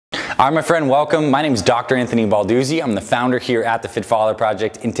Hi, my friend, welcome. My name is Dr. Anthony Balduzzi. I'm the founder here at the Fit Father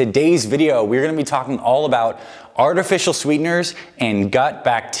Project. In today's video, we're going to be talking all about artificial sweeteners and gut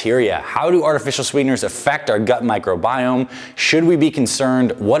bacteria. How do artificial sweeteners affect our gut microbiome? Should we be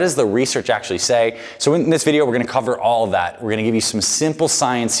concerned? What does the research actually say? So in this video, we're going to cover all of that. We're going to give you some simple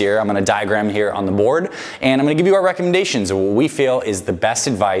science here. I'm going to diagram here on the board, and I'm going to give you our recommendations of what we feel is the best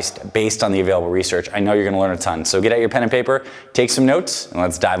advice based on the available research. I know you're going to learn a ton. So get out your pen and paper, take some notes, and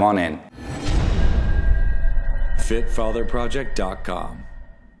let's dive on in. FitFatherProject.com.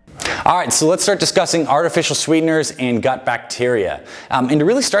 All right, so let's start discussing artificial sweeteners and gut bacteria. And to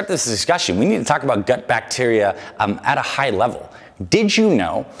really start this discussion, we need to talk about gut bacteria at a high level. Did you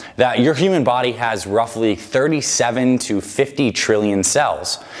know that your human body has roughly 37 to 50 trillion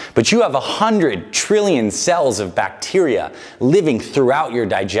cells, but you have 100 trillion cells of bacteria living throughout your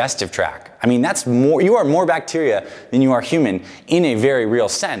digestive tract? I mean, that's more, you are more bacteria than you are human in a very real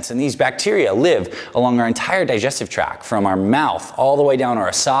sense. And these bacteria live along our entire digestive tract, from our mouth all the way down our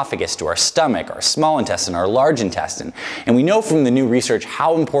esophagus to our stomach, our small intestine, our large intestine. And we know from the new research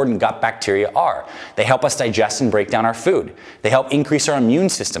how important gut bacteria are. They help us digest and break down our food. They help increase our immune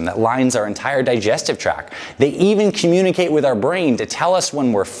system that lines our entire digestive tract. They even communicate with our brain to tell us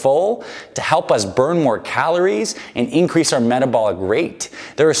when we're full, to help us burn more calories and increase our metabolic rate.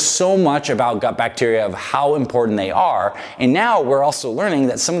 There is so much about gut bacteria, of how important they are, and now we're also learning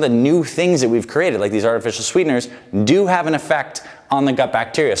that some of the new things that we've created, like these artificial sweeteners, do have an effect on the gut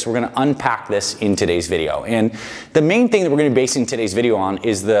bacteria. So we're going to unpack this in today's video. And the main thing that we're going to be basing today's video on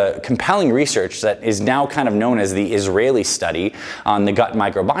is the compelling research that is now kind of known as the Israeli study on the gut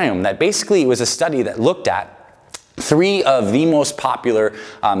microbiome. That basically was a study that looked at three of the most popular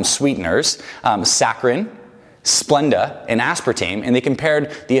sweeteners, saccharin, Splenda, and aspartame, and they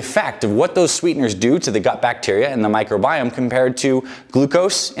compared the effect of what those sweeteners do to the gut bacteria and the microbiome compared to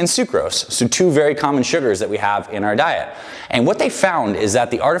glucose and sucrose, so two very common sugars that we have in our diet. And what they found is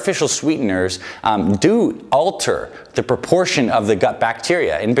that the artificial sweeteners do alter the proportion of the gut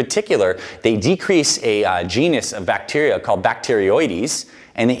bacteria. In particular, they decrease a genus of bacteria called Bacteroides,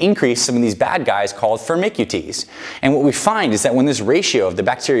 and they increase some of these bad guys called Firmicutes. And what we find is that when this ratio of the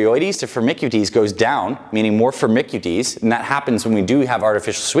Bacteroides to Firmicutes goes down, meaning more Firmicutes, and that happens when we do have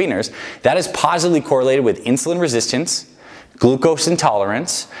artificial sweeteners, that is positively correlated with insulin resistance, glucose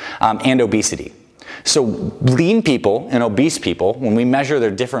intolerance, and obesity. So lean people and obese people, when we measure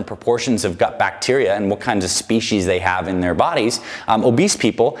their different proportions of gut bacteria and what kinds of species they have in their bodies, obese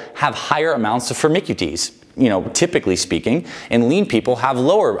people have higher amounts of Firmicutes, typically speaking, and lean people have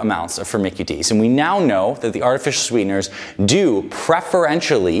lower amounts of Firmicutes. And we now know that the artificial sweeteners do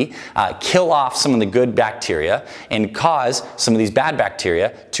preferentially kill off some of the good bacteria and cause some of these bad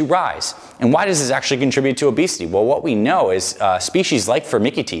bacteria to rise. And why does this actually contribute to obesity? Well, what we know is species like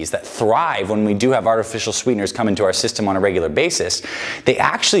Firmicutes that thrive when we do have artificial sweeteners come into our system on a regular basis, they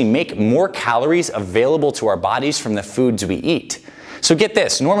actually make more calories available to our bodies from the foods we eat. So get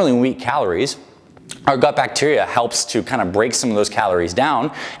this, normally when we eat calories, our gut bacteria helps to kind of break some of those calories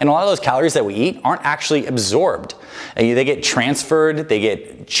down, and a lot of those calories that we eat aren't actually absorbed. They get transferred, they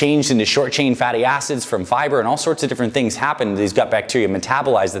get changed into short chain fatty acids from fiber, and all sorts of different things happen. These gut bacteria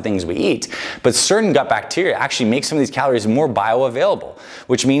metabolize the things we eat, but certain gut bacteria actually make some of these calories more bioavailable,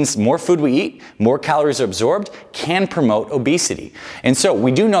 which means more food we eat, more calories are absorbed, can promote obesity. And so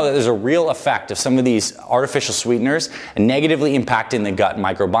we do know that there's a real effect of some of these artificial sweeteners negatively impacting the gut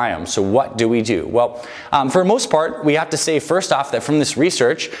microbiome. So what do we do? Well, for the most part, we have to say first off that from this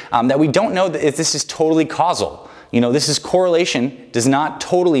research that we don't know that if this is totally causal. This is correlation does not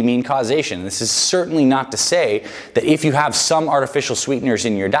totally mean causation. This is certainly not to say that if you have some artificial sweeteners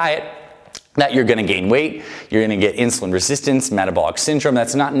in your diet, that you're going to gain weight, you're going to get insulin resistance, metabolic syndrome.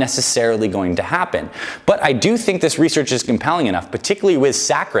 That's not necessarily going to happen. But I do think this research is compelling enough, particularly with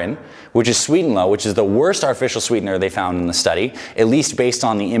saccharin, which is sweet and low, which is the worst artificial sweetener they found in the study, at least based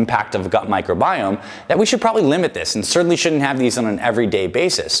on the impact of gut microbiome, that we should probably limit this and certainly shouldn't have these on an everyday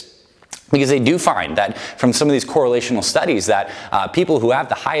basis. Because they do find that from some of these correlational studies that people who have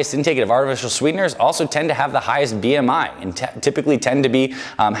the highest intake of artificial sweeteners also tend to have the highest BMI and typically tend to be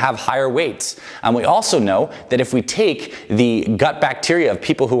have higher weights. We also know that if we take the gut bacteria of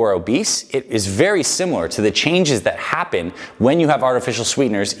people who are obese, it is very similar to the changes that happen when you have artificial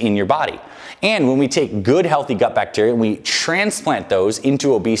sweeteners in your body. And when we take good healthy gut bacteria and we transplant those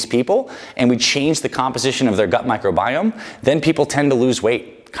into obese people and we change the composition of their gut microbiome, then people tend to lose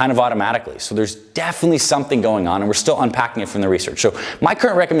weight. kind of automatically. So there's definitely something going on, and we're still unpacking it from the research. So my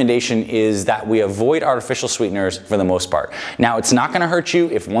current recommendation is that we avoid artificial sweeteners for the most part. Now, it's not gonna hurt you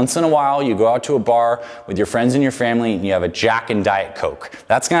if once in a while you go out to a bar with your friends and your family and you have a Jack and Diet Coke.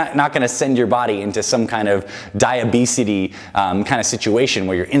 That's not gonna send your body into some kind of diabesity kind of situation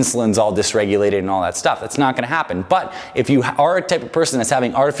where your insulin's all dysregulated and all that stuff. That's not gonna happen. But if you are a type of person that's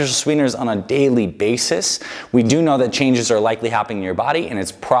having artificial sweeteners on a daily basis, we do know that changes are likely happening in your body, and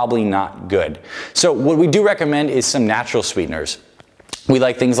it's probably not good. So what we do recommend is some natural sweeteners. We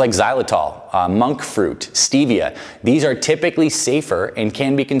like things like xylitol, monk fruit, stevia. These are typically safer and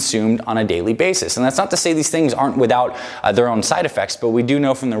can be consumed on a daily basis. And that's not to say these things aren't without their own side effects, but we do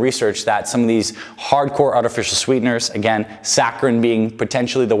know from the research that some of these hardcore artificial sweeteners, again, saccharin being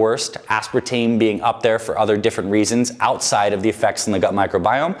potentially the worst, aspartame being up there for other different reasons outside of the effects on the gut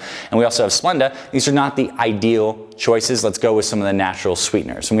microbiome, and we also have Splenda. These are not the ideal choices. Let's go with some of the natural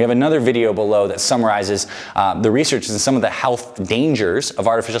sweeteners. And we have another video below that summarizes the research and some of the health dangers of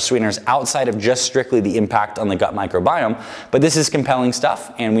artificial sweeteners outside of just strictly the impact on the gut microbiome. But this is compelling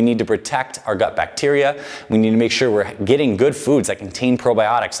stuff, and we need to protect our gut bacteria. We need to make sure we're getting good foods that contain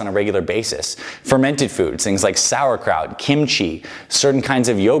probiotics on a regular basis. Fermented foods, things like sauerkraut, kimchi, certain kinds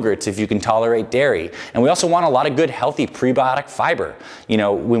of yogurts if you can tolerate dairy. And we also want a lot of good healthy prebiotic fiber. You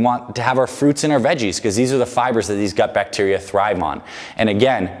know, we want to have our fruits and our veggies because these are the fibers that these gut bacteria thrive on. And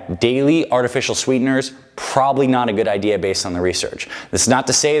again, daily artificial sweeteners, probably not a good idea based on the research. This is not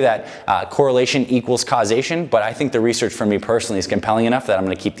to say that correlation equals causation, but I think the research for me personally is compelling enough that I'm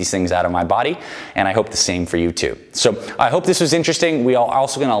going to keep these things out of my body, and I hope the same for you too. So I hope this was interesting. We are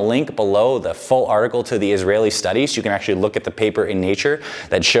also going to link below the full article to the Israeli studies. You can actually look at the paper in Nature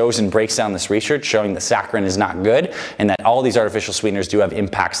that shows and breaks down this research, showing that saccharin is not good and that all these artificial sweeteners do have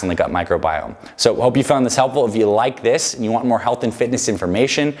impacts on the gut microbiome. So I hope you found this helpful. If you like this and you want more health and fitness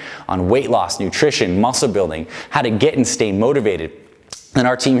information on weight loss, nutrition, muscle building, how to get and stay motivated, and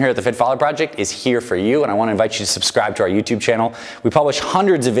our team here at the Fit Father Project is here for you, and I want to invite you to subscribe to our YouTube channel. We publish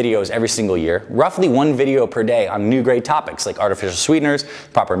hundreds of videos every single year, roughly one video per day on new great topics like artificial sweeteners,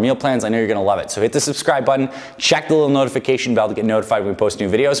 proper meal plans. I know you're going to love it. So hit the subscribe button, check the little notification bell to get notified when we post new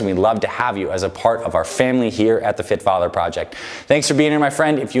videos, and we'd love to have you as a part of our family here at the Fit Father Project. Thanks for being here, my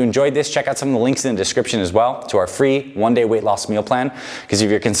friend. If you enjoyed this, check out some of the links in the description as well to our free one-day weight loss meal plan, because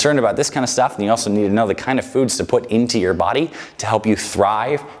if you're concerned about this kind of stuff, then you also need to know the kind of foods to put into your body to help you thrive,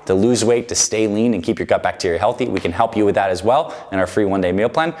 to lose weight, to stay lean, and keep your gut bacteria healthy. We can help you with that as well in our free one-day meal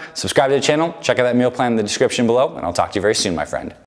plan. Subscribe to the channel, check out that meal plan in the description below, and I'll talk to you very soon, my friend.